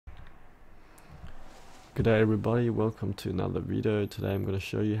Good day everybody, welcome to another video. Today I'm going to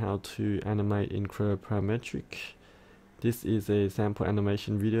show you how to animate in Creo Parametric. This is a sample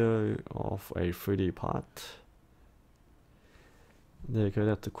animation video of a 3D part. There you go,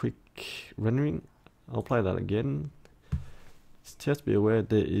 that's a quick rendering. I'll play that again. Just be aware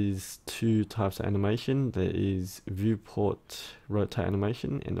there is two types of animation. There is viewport rotate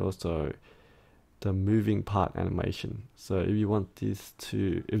animation and also the moving part animation. So if you want this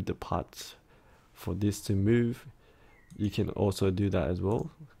to, if the parts for this to move, you can also do that as well.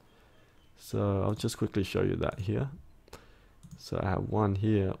 So I'll just quickly show you that here. So I have one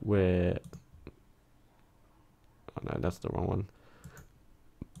here where, oh no, that's the wrong one.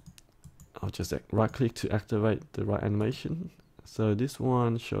 I'll just right click to activate the right animation. So this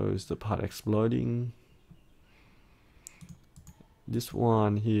one shows the part exploding. This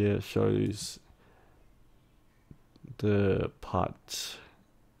one here shows the part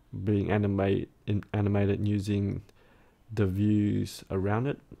being animated using the views around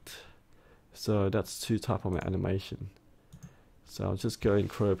it. So that's two types of animation. So I'll just go in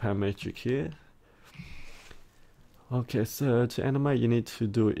Creo Parametric here. Okay, so to animate you need to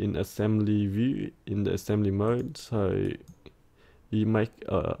do it in assembly view, in the assembly mode. So you make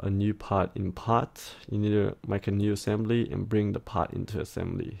a new part in part, you need to make a new assembly and bring the part into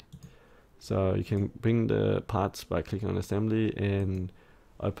assembly. So you can bring the parts by clicking on assembly and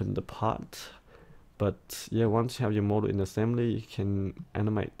open the part, but yeah, once you have your model in assembly you can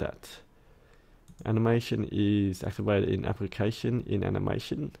animate that. Animation is activated in application in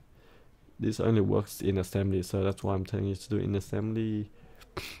animation. This only works in assembly, so that's why I'm telling you to do it in assembly.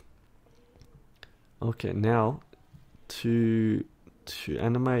 Okay, now to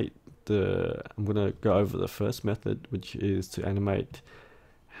animate I'm gonna go over the first method, which is to animate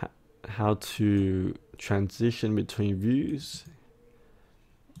how to transition between views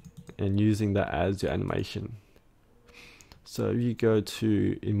and using that as your animation. So if you go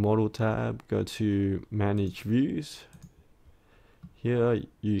to in model tab, go to manage views. Here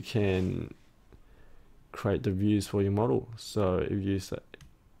you can create the views for your model. So if you say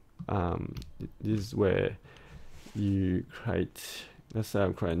this is where you create, let's say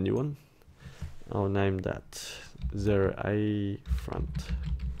I'm creating a new one. I'll name that 0A front.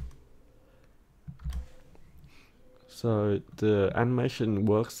 So the animation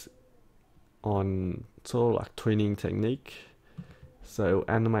works on sort of like twinning technique, so it'll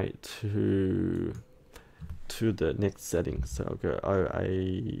animate to the next setting. So I'll go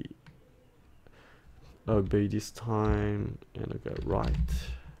OA OB this time, and I'll go right,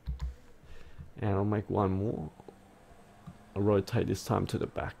 and I'll make one more. I'll rotate this time to the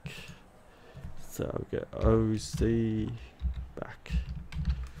back, so I'll go OC back.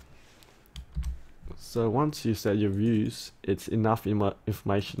 So once you set your views, it's enough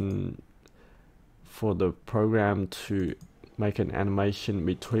information for the program to make an animation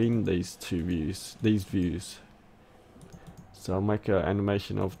between these views. So I'll make an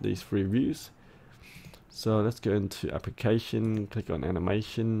animation of these three views. So let's go into application, click on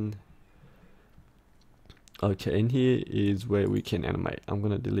animation. Okay, and here is where we can animate. I'm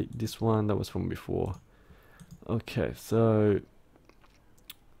gonna delete this one, that was from before. Okay, so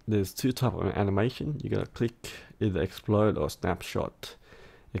there's two types of animation. You gotta click either explode or snapshot.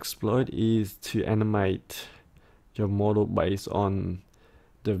 Explode is to animate your model based on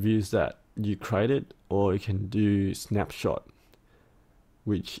the views that you created, or you can do snapshot,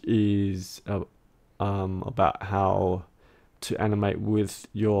 which is about how to animate with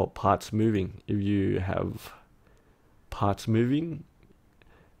your parts moving. If you have parts moving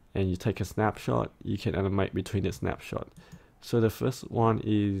and you take a snapshot, you can animate between the snapshot. So the first one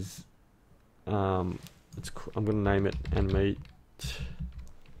is I'm gonna name it animate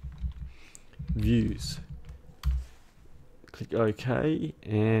views. Click OK,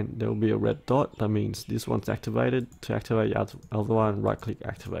 and there will be a red dot. That means this one's activated. To activate the other one, right click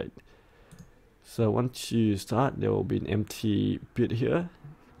activate. So once you start, there will be an empty bit here,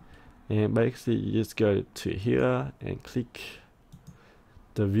 and basically you just go to here and click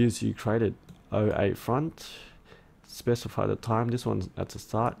the views you created. OA front, specify the time. This one's at the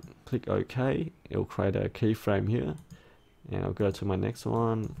start. Click OK. It'll create a keyframe here, and I'll go to my next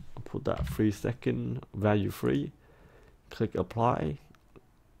one. I'll put that 3 second value free. Click apply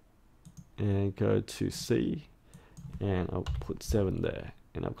and go to C, and I'll put 7 there,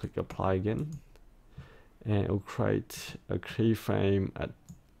 and I'll click apply again, and it'll create a keyframe at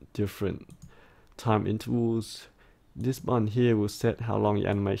different time intervals. This one here will set how long your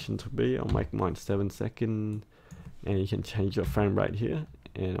animation to be. I'll make mine 7 seconds, and you can change your frame rate here,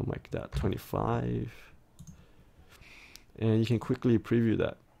 and I'll make that 25, and you can quickly preview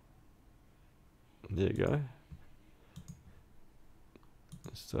that. There you go.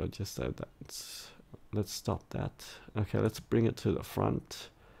 So just so that, let's stop that. Okay, let's bring it to the front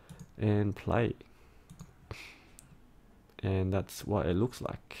and play. And that's what it looks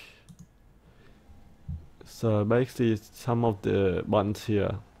like. So basically some of the buttons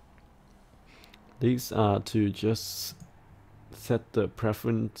here, these are to just set the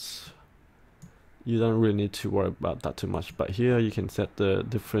preference. You don't really need to worry about that too much, but here you can set the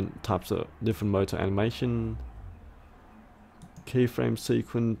different types of different modes of animation, keyframe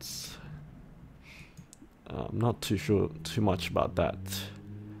sequence. I'm not too sure too much about that,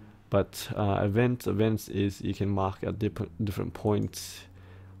 but events is you can mark at different points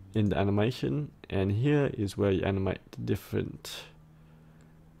in the animation, and here is where you animate the different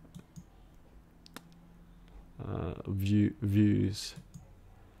views.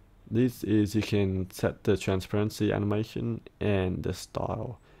 This is you can set the transparency animation and the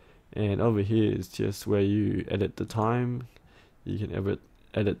style, and over here is just where you edit the time. You can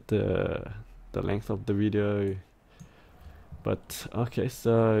edit the length of the video. But okay,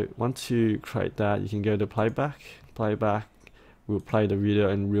 so once you create that, you can go to playback. Playback will play the video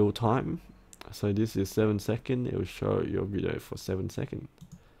in real time. So this is 7 seconds. It will show your video for 7 seconds.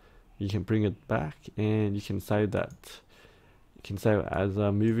 You can bring it back and you can save that. You can save it as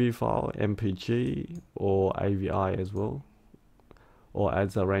a movie file, MPG or AVI as well, or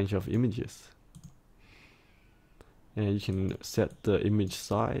as a range of images. And you can set the image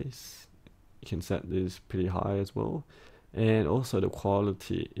size. You can set this pretty high as well. And also the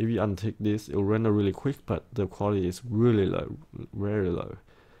quality. If you untick this, it will render really quick, but the quality is really low, very low.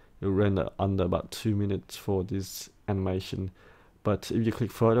 It will render under about 2 minutes for this animation. But if you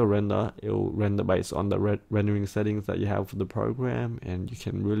click photo render, it will render based on the rendering settings that you have for the program, and you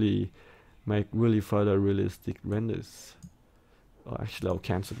can really make really photorealistic renders. Oh, actually, I'll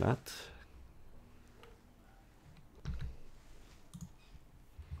cancel that.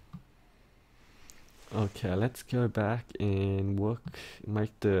 Okay, let's go back and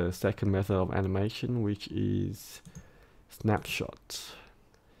make the second method of animation, which is snapshot.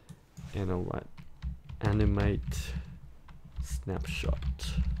 And I'll write animate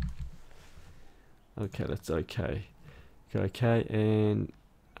snapshot. Okay, that's okay. Okay, and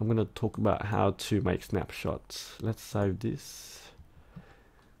I'm gonna talk about how to make snapshots. Let's save this.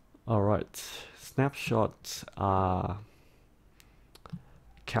 Alright, snapshots are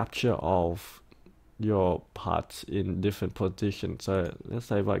capture of your parts in different positions. So let's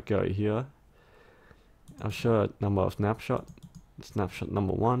say if I go here, I'll show a number of snapshot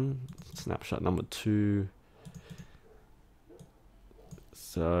number 1, snapshot number 2.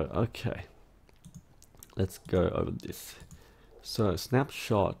 So okay, let's go over this. So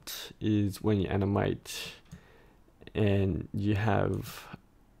snapshot is when you animate and you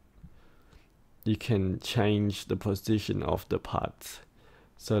can change the position of the parts.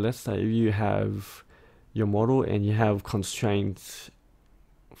 So let's say if you have your model and you have constraints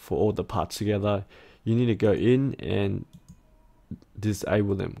for all the parts together, you need to go in and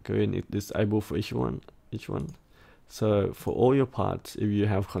disable them. Go in and disable for each one. So for all your parts, if you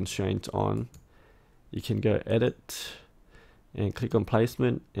have constraints on, you can go edit and click on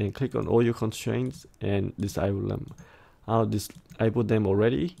placement and click on all your constraints and disable them. I'll disable them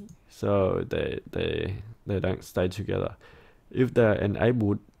already, so they don't stay together. If they're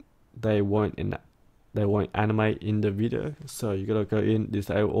enabled, they won't animate in the video. So you gotta go in,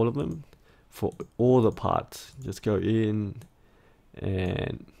 disable all of them for all the parts. Just go in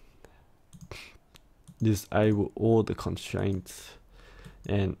and disable all the constraints,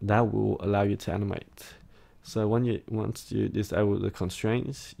 and that will allow you to animate. So once you disable the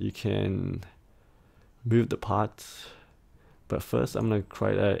constraints, you can move the parts. But first, I'm gonna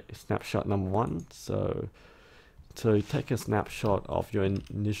create a snapshot number 1. So take a snapshot of your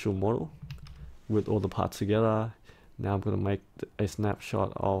initial model with all the parts together. Now I'm going to make a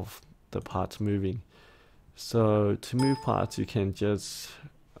snapshot of the parts moving. So to move parts, you can just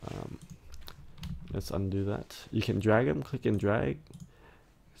let's undo that. You can drag them, click and drag.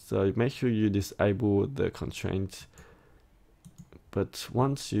 So make sure you disable the constraints. But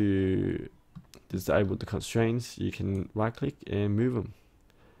once you disable the constraints, you can right click and move them.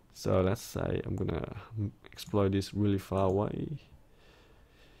 So let's say I'm gonna explode this really far away.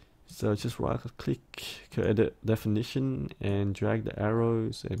 So just right click, go edit definition and drag the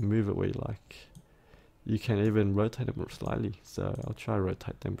arrows and move it where you like. You can even rotate them slightly. So I'll try to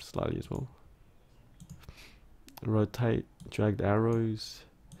rotate them slightly as well. Rotate, drag the arrows,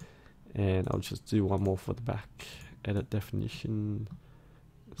 and I'll just do one more for the back. Edit definition.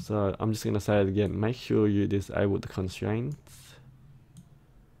 So I'm just gonna say it again. Make sure you disable the constraints.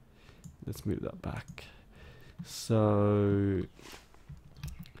 let's move that back. So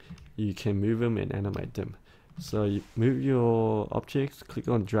you can move them and animate them. So you move your objects, click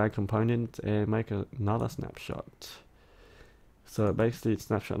on drag component and make another snapshot. So basically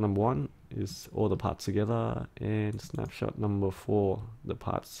snapshot number 1 is all the parts together, and snapshot number 4, the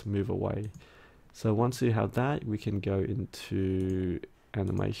parts move away. So once you have that, we can go into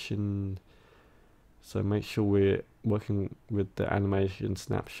animation. So make sure we're working with the animation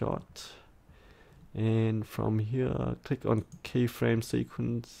snapshot, and from here click on keyframe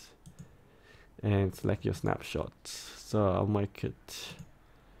sequence and select your snapshot. So I'll make it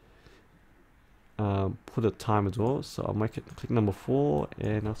put a time as well, so I'll make it click number 4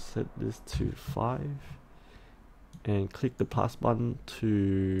 and I'll set this to 5 and click the plus button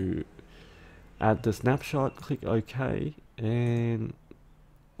to add the snapshot. Click OK, and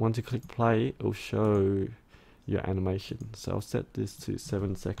once you click play, it will show your animation. So I'll set this to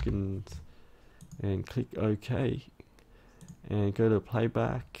 7 seconds and click OK and go to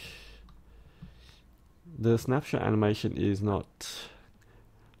playback. The snapshot animation is not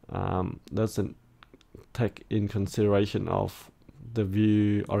doesn't take in consideration of the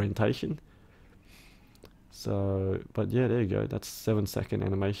view orientation. So, but yeah, there you go. That's 7-second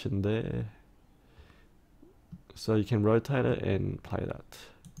animation there. So you can rotate it and play that,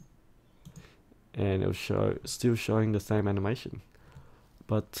 and it'll still showing the same animation.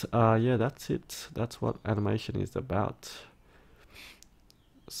 But yeah, that's it. That's what animation is about.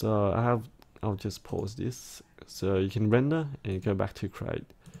 So I'll just pause this so you can render and go back to create.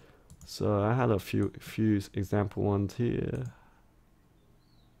 So I had a few example ones here.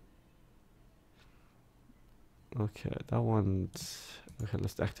 Okay, that one's okay.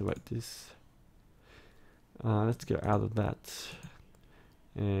 Let's activate this. Let's go out of that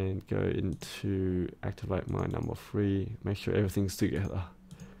and go into activate my number 3. Make sure everything's together.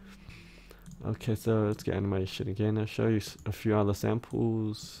 Okay, so let's get animation again. I'll show you a few other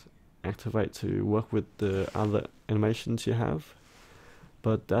samples. Activate to work with the other animations you have.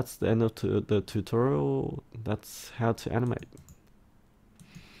 But that's the end of the tutorial. That's how to animate.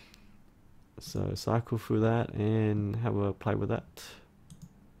 So cycle through that and have a play with that.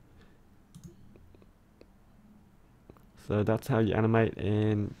 So that's how you animate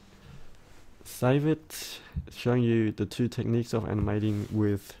and save it, showing you the 2 techniques of animating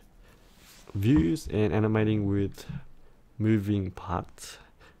with views and animating with moving parts.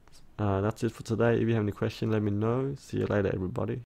 That's it for today. If you have any questions, let me know. See you later, everybody.